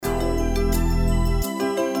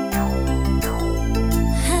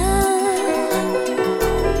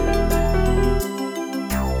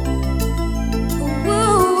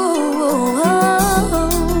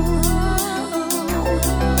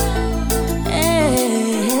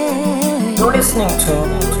You're listening to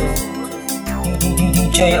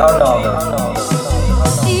DJ Arnaldo.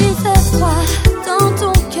 Il fait froid dans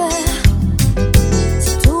ton cœur.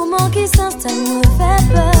 Ce tourment qui s'installe me fait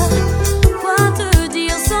peur. Quoi te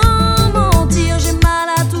dire sans mentir? J'ai mal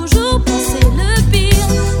à toujours penser le pire.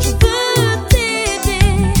 Je veux t'aider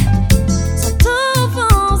sans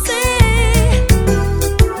t'offenser,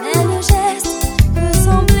 mais le geste peut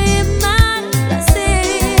sembler mal placé.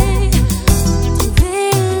 Trouver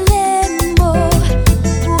les mots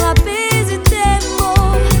pour apaiser tes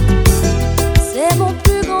mots, c'est mon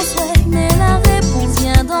plus grand souhait, mais la réponse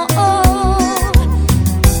vient d'en haut.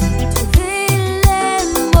 Trouver les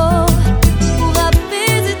mots pour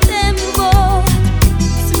apaiser tes mots,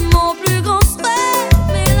 c'est mon plus grand souhait,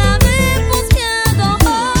 mais la réponse vient d'en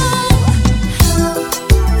haut.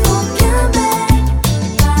 Faut qu'un bec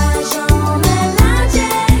va jamais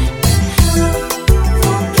nager.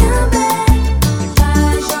 Faut qu'un bec va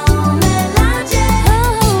jamais nager.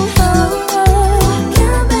 Faut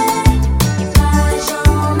qu'un bec va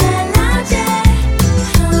jamais nager.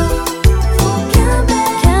 Faut qu'un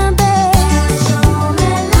bec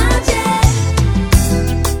jamais nager.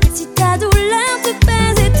 Si ta douleur te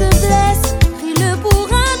pèse et te blesse, prie-le pour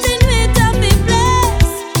atténuer ta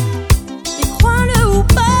faiblesse. Mais crois-le ou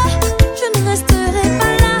pas, je ne resterai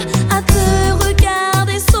pas là à te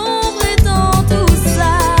regarder sombrer dans tout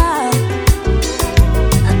ça,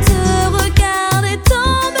 à te regarder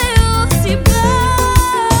tomber aussi bas.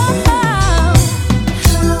 Faut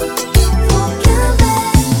qu'un bec va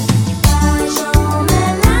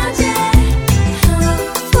jamais nager.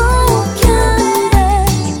 Faut qu'un bec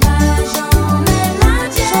va jamais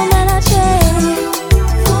nager. Jamais nager.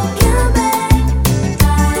 Faut qu'un bec va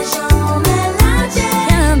jamais nager.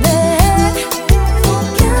 Qu'un bec. Faut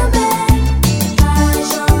qu'un bec va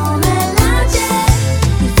jamais nager.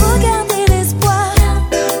 Il faut garder l'espoir.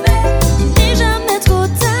 Il n'est jamais trop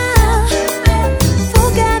tard. Faut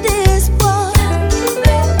garder espoir.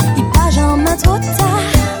 Il pas jamais trop tard.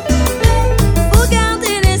 Faut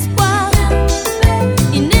garder l'espoir.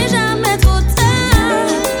 Il n'est jamais trop tard.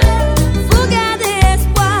 Faut garder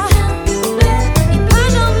espoir. Il pas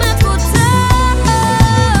jamais trop tard.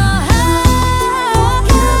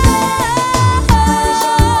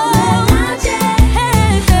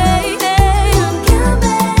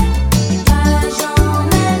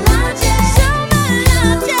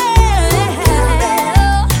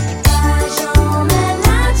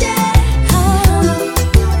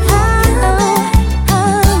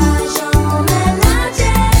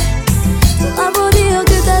 T'auras beau dire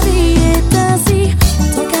que ta vie est ainsi, en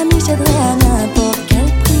tant qu'ami je t'aiderai à n'importe quel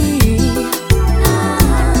prix.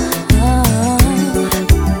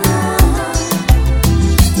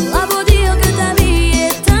 T'auras beau dire que ta vie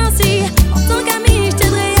est ainsi, en tant qu'ami je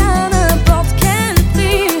t'aiderai à n'importe quel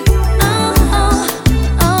prix.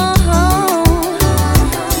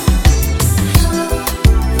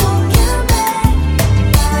 Faut qu'un bec va jamais nager. Faut qu'un bec va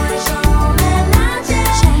jamais nager.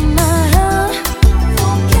 Non, non. Faut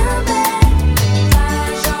qu'un bec va jamais nager. Faut qu'un bec va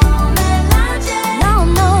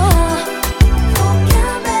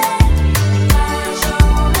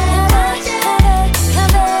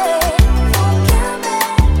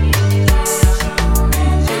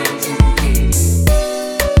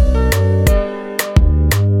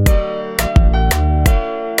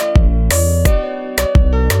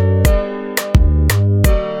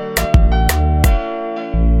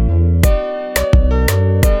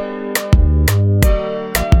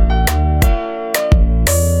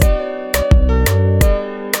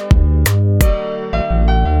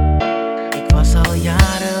Ik was al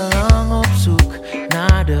jarenlang op zoek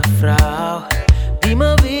naar de vrouw die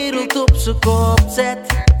mijn wereld op z'n kop zet.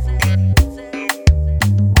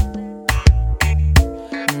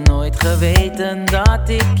 Nooit geweten dat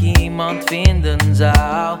ik iemand vinden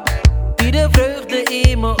zou die de vreugde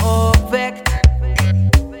in me opwekt.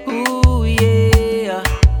 Oeh yeah.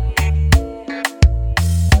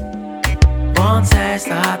 Want zij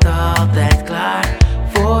staat altijd klaar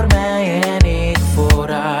voor mij en ik voor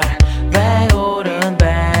haar. Wij horen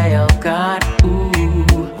bij elkaar. Oeh,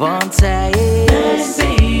 want zij is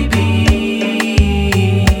mijn baby.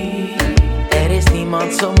 Er is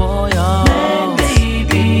niemand zo mooi als mijn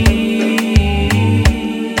baby.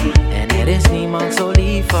 En er is niemand zo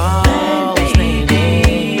lief als nee,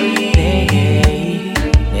 nee, nee, nee.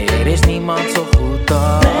 Nee, er is niemand zo goed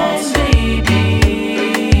als mijn baby.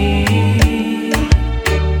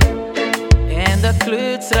 En de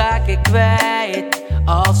kluts raak ik kwijt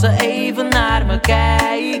als ze even naar me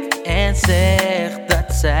kijkt en zegt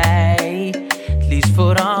dat zij het liefst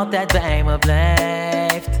voor altijd bij me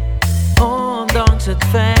blijft. Ondanks het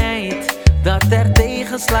feit dat er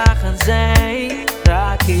tegenslagen zijn,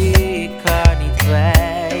 raak ik haar niet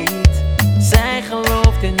kwijt. Zij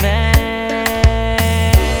gelooft in mij,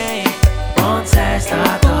 want zij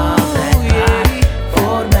staat altijd klaar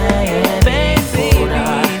voor mij en ik voor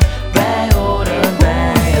haar. Wij horen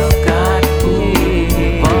bij elkaar,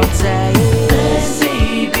 want zij is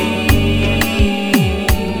baby.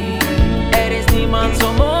 Er is niemand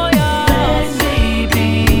zo mooi als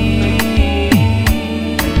baby.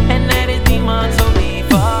 En er is niemand zo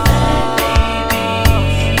lief als baby.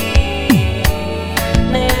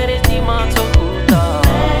 Nee, er is niemand zo goed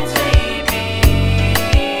als baby.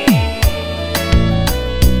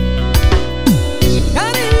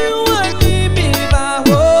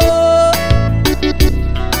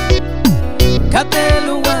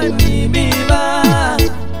 Katelu wani biba,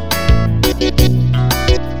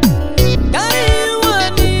 gari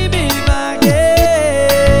wani biba ge,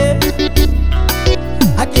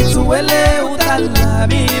 akituele utala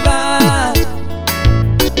biba.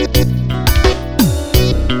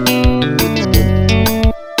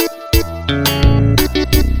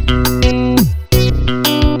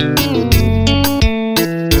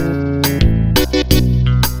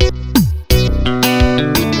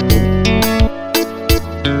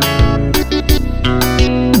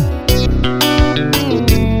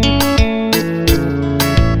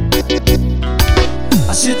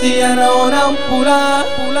 Ashitiana ona pula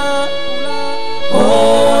pula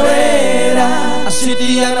orera,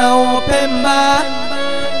 ashitiana opemba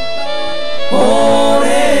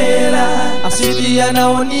orera, ashitiana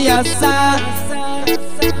oniasa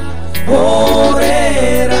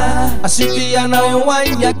orera, ashitiana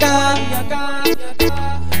owanyaka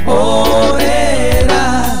orera,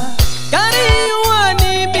 kari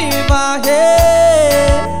wani bibahe,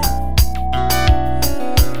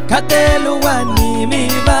 katelu wani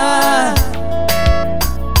miba,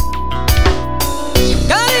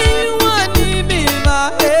 kari wani miba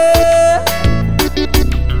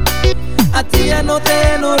atia no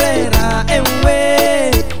te norera enwe,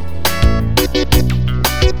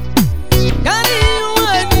 kari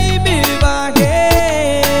wani miba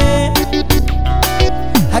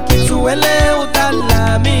akituele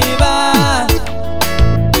utala miba.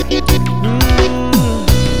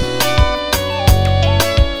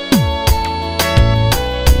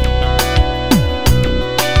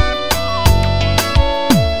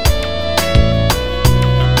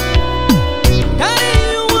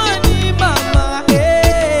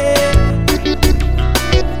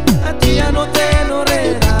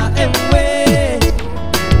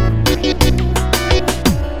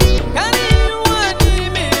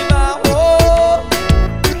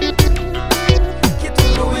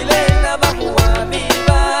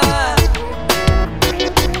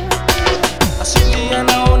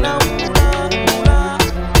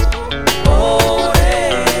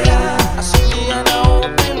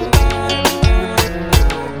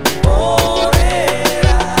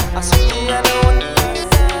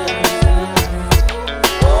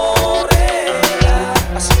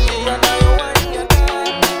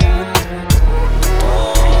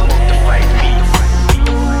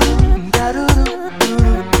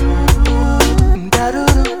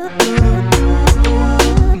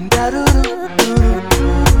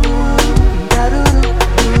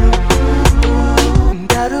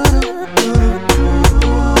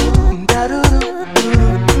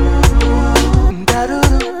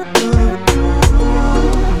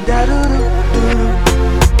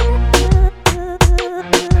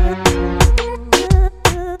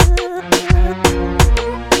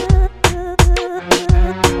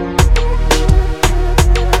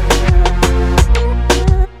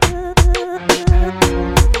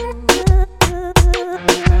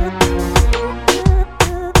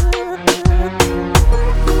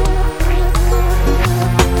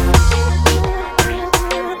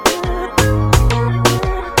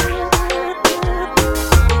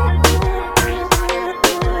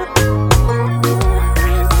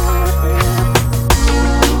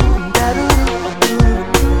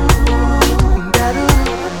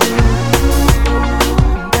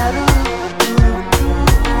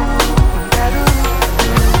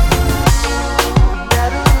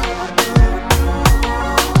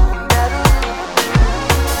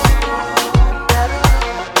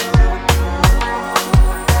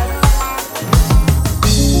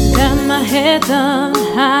 Head done,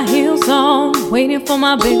 high heels on, waiting for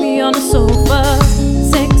my baby on the sofa.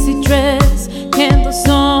 Sexy dress, candles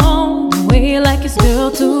on, way like his girl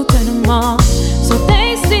to turn him on. So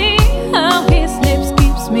they see how his lips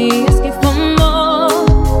keeps me asking for more.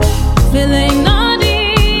 Feeling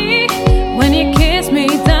naughty when you kiss me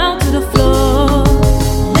down to the floor.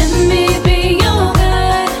 Let me be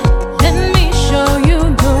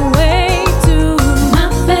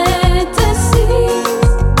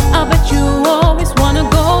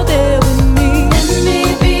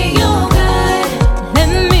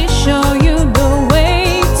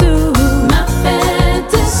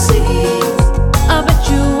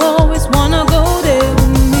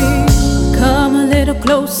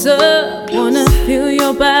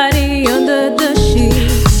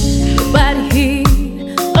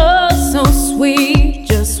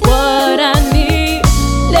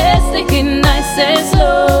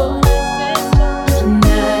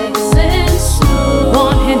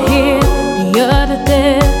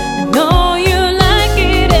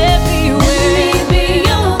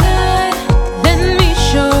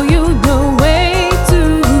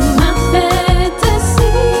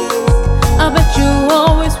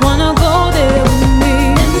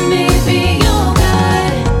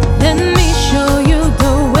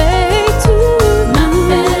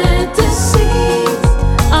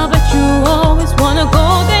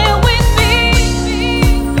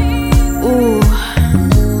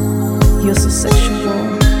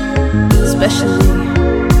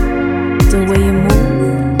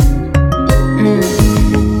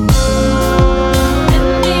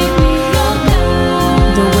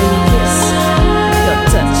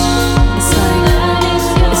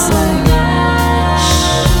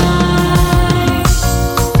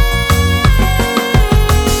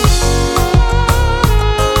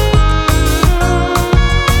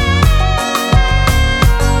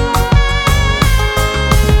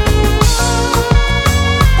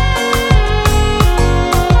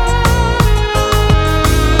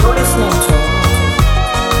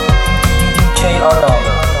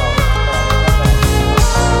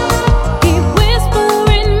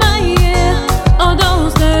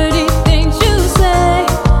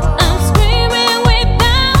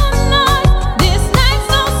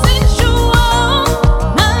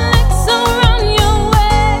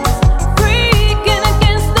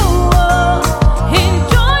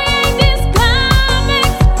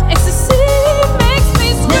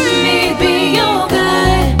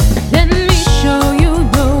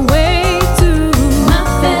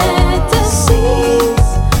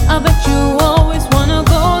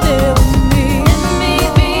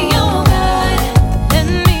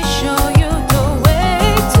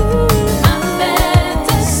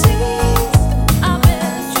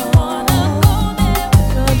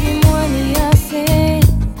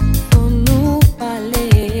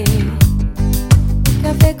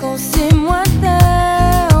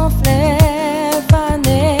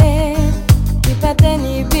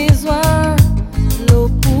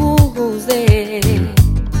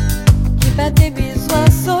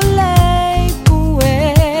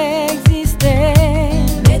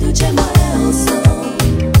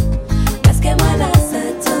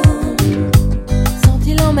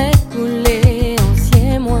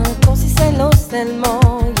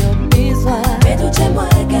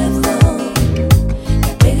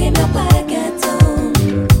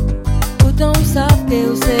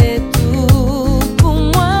que c'est tout pour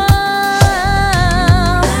moi.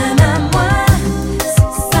 À moi,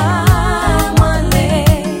 c'est ça, moi les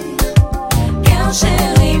cœur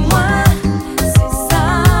chéri, moi, c'est ça,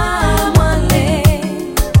 moi les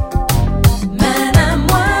main à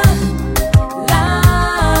moi, là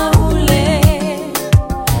où les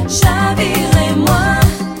chavirez moi,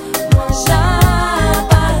 moi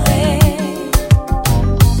j'apparais.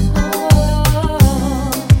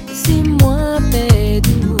 Si moi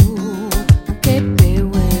pédou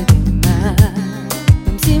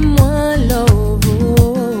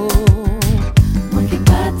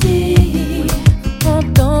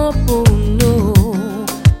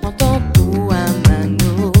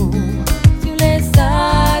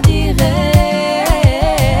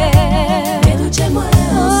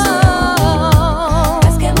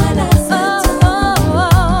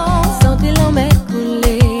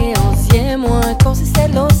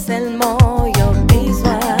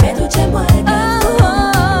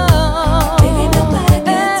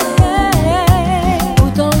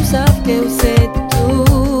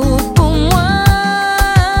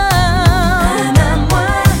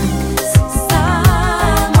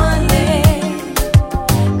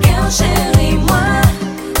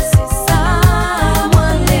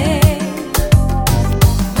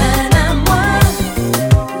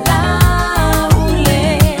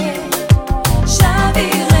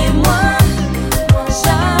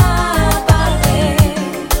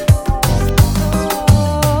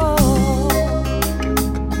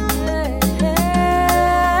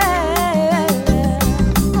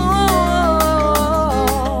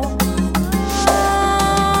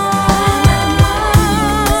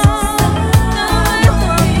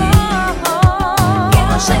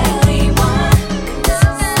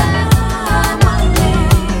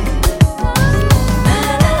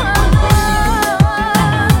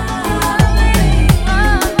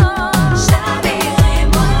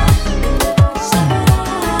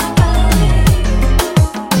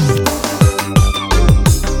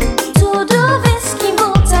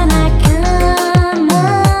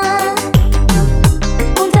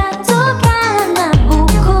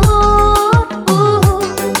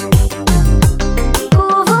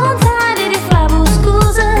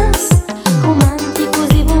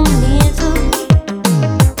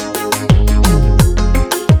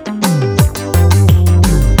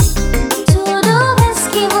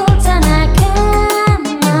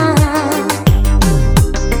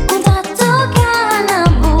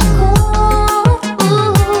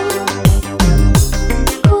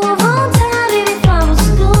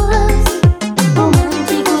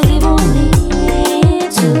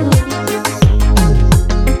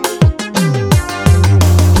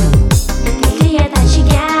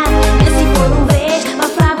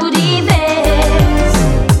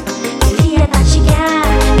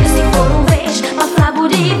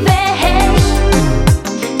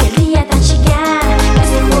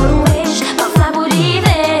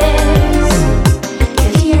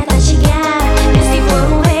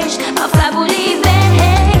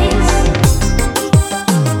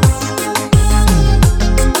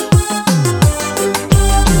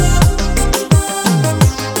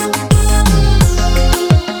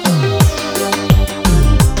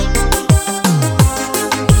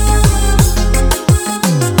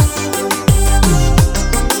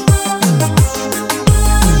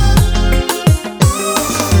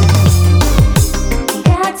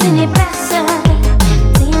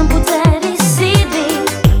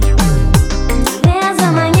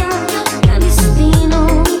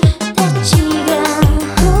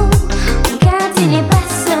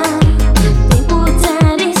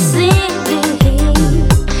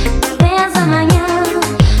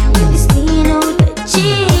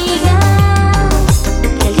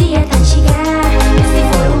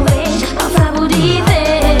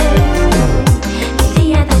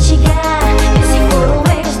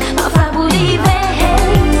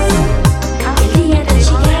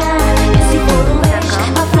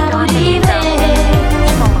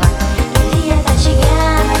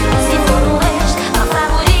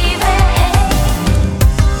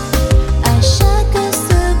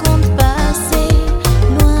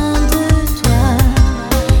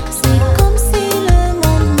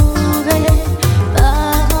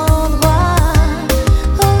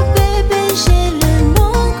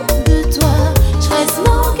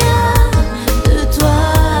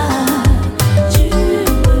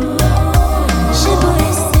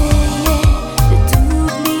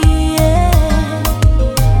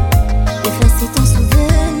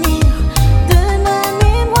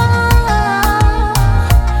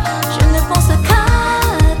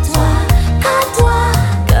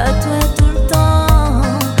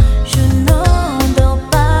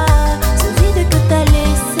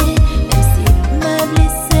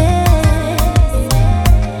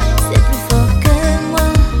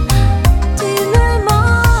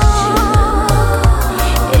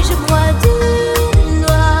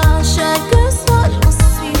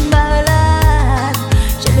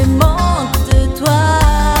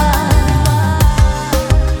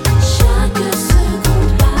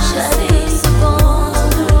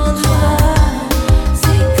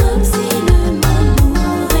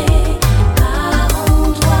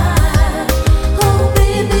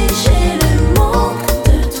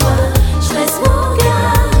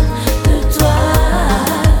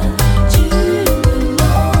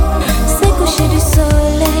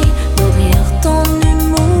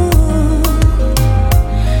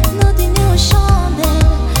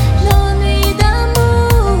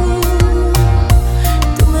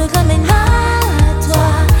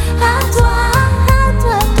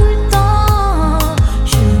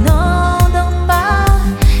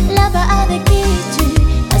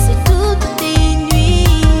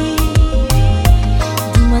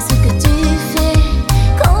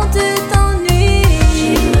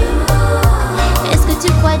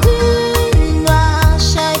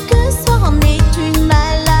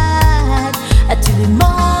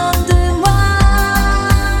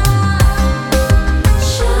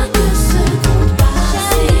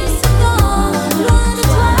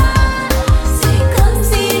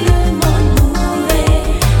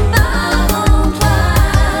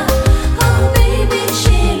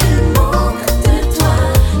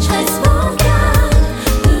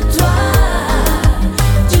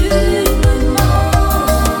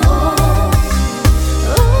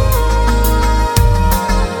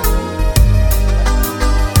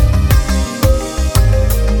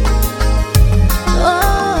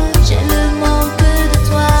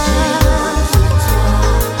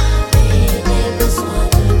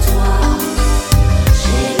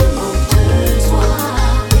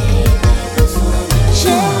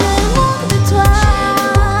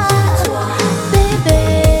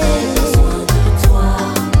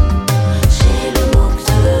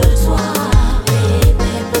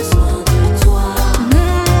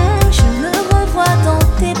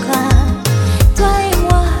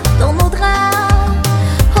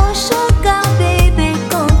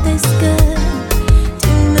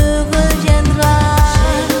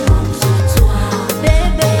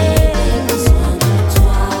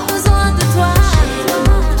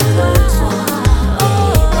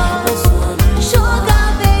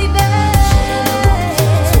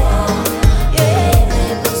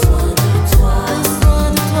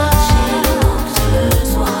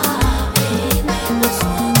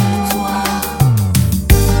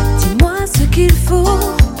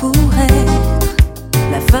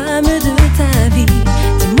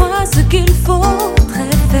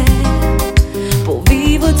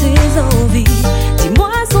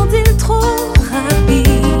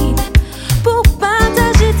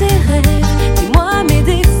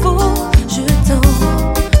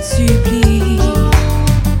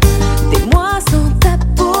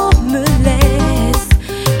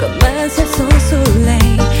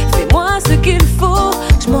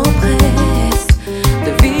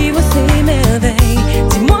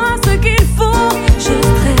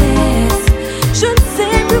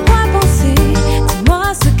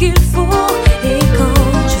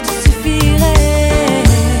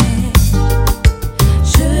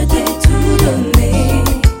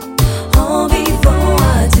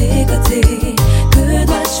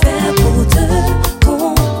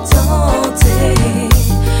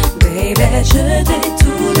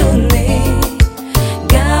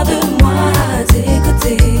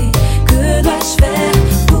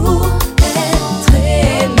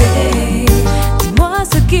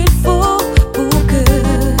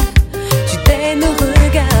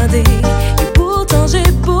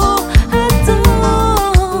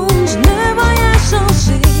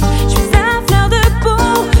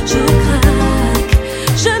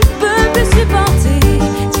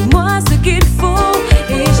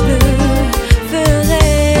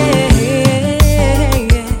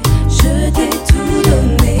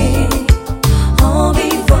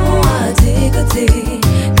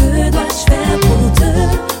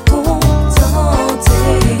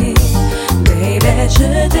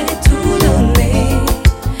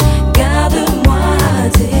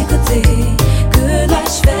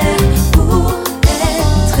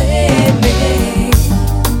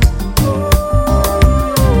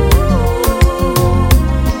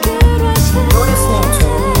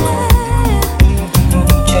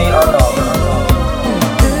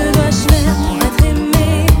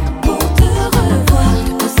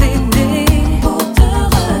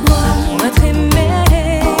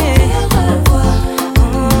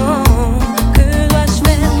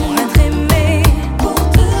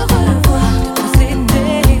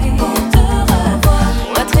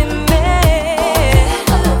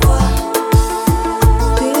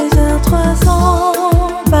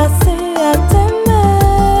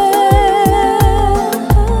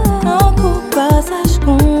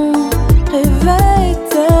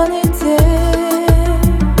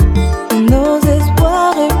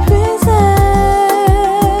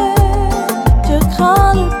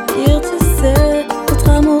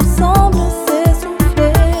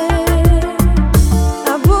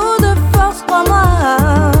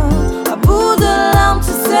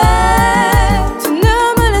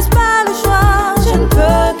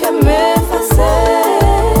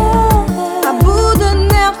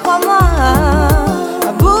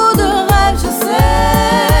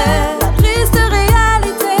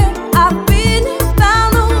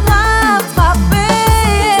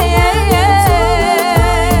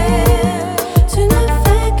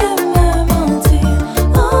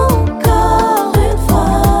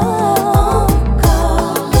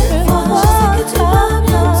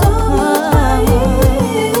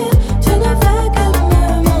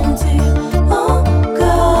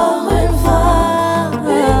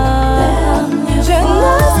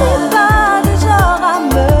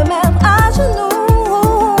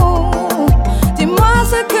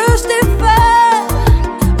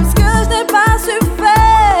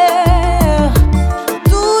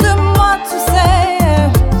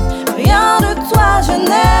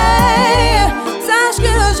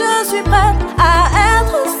suis prête